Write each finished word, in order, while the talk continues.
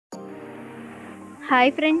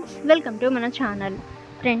Hi friends, welcome to మన channel.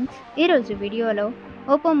 Friends, ఈరోజు వీడియోలో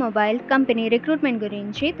ఓప్పో మొబైల్ కంపెనీ రిక్రూట్మెంట్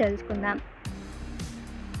గురించి తెలుసుకుందాం.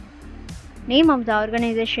 Name of the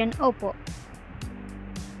organisation Oppo.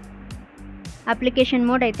 Application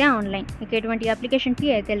mode అయితే ఆన్లైన్, మీకు ఎటువంటి అప్లికేషన్ ఫీ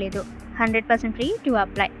అయితే లేదు. 100% free to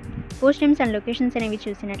apply. Post names and locations అనేవి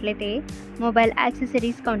చూసినట్లయితే mobile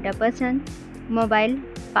accessories counter person, mobile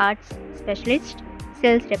parts specialist,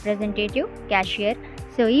 sales representative, cashier.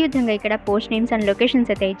 So ఈ విధంగా ఇక్కడ పోస్ట్ నేమ్స్ అండ్ లొకేషన్స్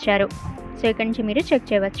అయితే ఇచ్చారు. సో ఇక్కడ నుంచి మీరు చెక్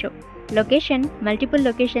చేయవచ్చు. Location multiple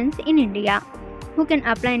locations in India. Who can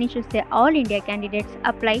apply అని చూస్తే ఆల్ ఇండియా క్యాండిడేట్స్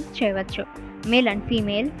అప్లై చేయవచ్చు. Male and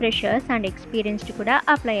female, freshers and experienced కూడా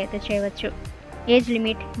అప్లై అయితే చేయవచ్చు. Age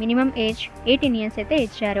limit minimum age 18 years అయితే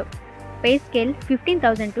ఇచ్చారు. Pay scale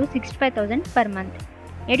 15,000 to 65,000 per month.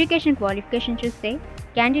 Education qualification చూస్తే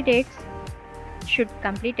candidates should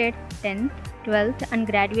completed 10th, 12th and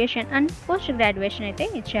graduation and post graduation అయితే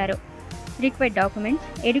ఇచ్చారు. Required documents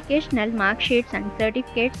educational mark sheets and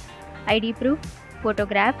certificates, ID proof,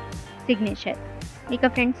 photograph, signature. ఇక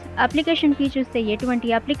friends, application fee చూస్తే ఎటువంటి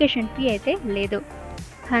application fee అయితే లేదు.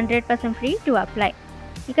 100% free to apply.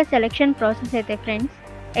 ఇక selection process అయితే friends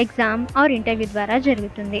exam are interview ద్వారా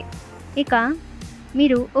జరుగుతుంది. ఇక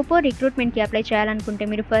మీరు ఓప్పో రిక్రూట్మెంట్కి అప్లై చేయాలనుకుంటే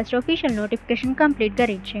మీరు ఫస్ట్ ఆఫీషియల్ నోటిఫికేషన్ కంప్లీట్గా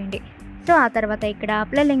రీడ్ చేయండి. సో ఆ తర్వాత ఇక్కడ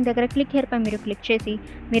అప్లై లింక్ దగ్గర క్లిక్ హియర్పై మీరు క్లిక్ చేసి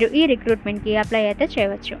మీరు ఈ రిక్రూట్మెంట్కి అప్లై అయితే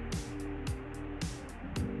చేయవచ్చు.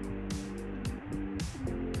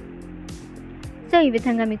 సో ఈ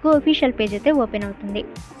విధంగా మీకు అఫీషియల్ పేజ్ అయితే ఓపెన్ అవుతుంది.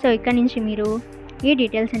 సో ఇక్కడ నుంచి మీరు ఈ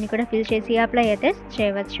డీటెయిల్స్ అన్ని కూడా ఫిల్ చేసి అప్లై అయితే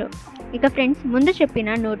చేయవచ్చు. ఇక ఫ్రెండ్స్, ముందు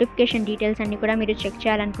చెప్పిన నోటిఫికేషన్ డీటెయిల్స్ అన్ని కూడా మీరు చెక్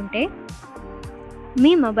చేయాలనుకుంటే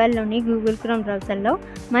మీ మొబైల్లోని గూగుల్ క్రోమ్ బ్రౌజర్లో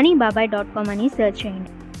moneybabai.com అని సెర్చ్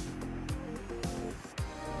చేయండి.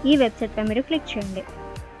 ఈ వెబ్సైట్పై మీరు క్లిక్ చేయండి.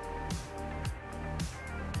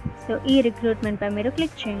 సో ఈ రిక్రూట్మెంట్పై మీరు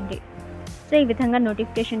క్లిక్ చేయండి. సో ఈ విధంగా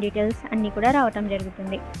నోటిఫికేషన్ డీటెయిల్స్ అన్నీ కూడా రావటం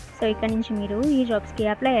జరుగుతుంది. సో ఇక్కడ నుంచి మీరు ఈ జాబ్స్కి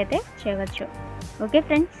అప్లై అయితే చేయవచ్చు. ఓకే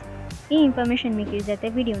ఫ్రెండ్స్, ఈ ఇన్ఫర్మేషన్ మీకు యూజ్ అయితే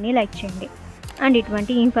వీడియోని లైక్ చేయండి. అండ్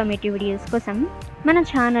ఇటువంటి ఇన్ఫర్మేటివ్ వీడియోస్ కోసం మన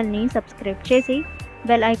ఛానల్ని సబ్స్క్రైబ్ చేసి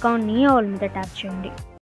బెల్ ఐకాన్ని ఆల్ మీద ట్యాప్ చేయండి.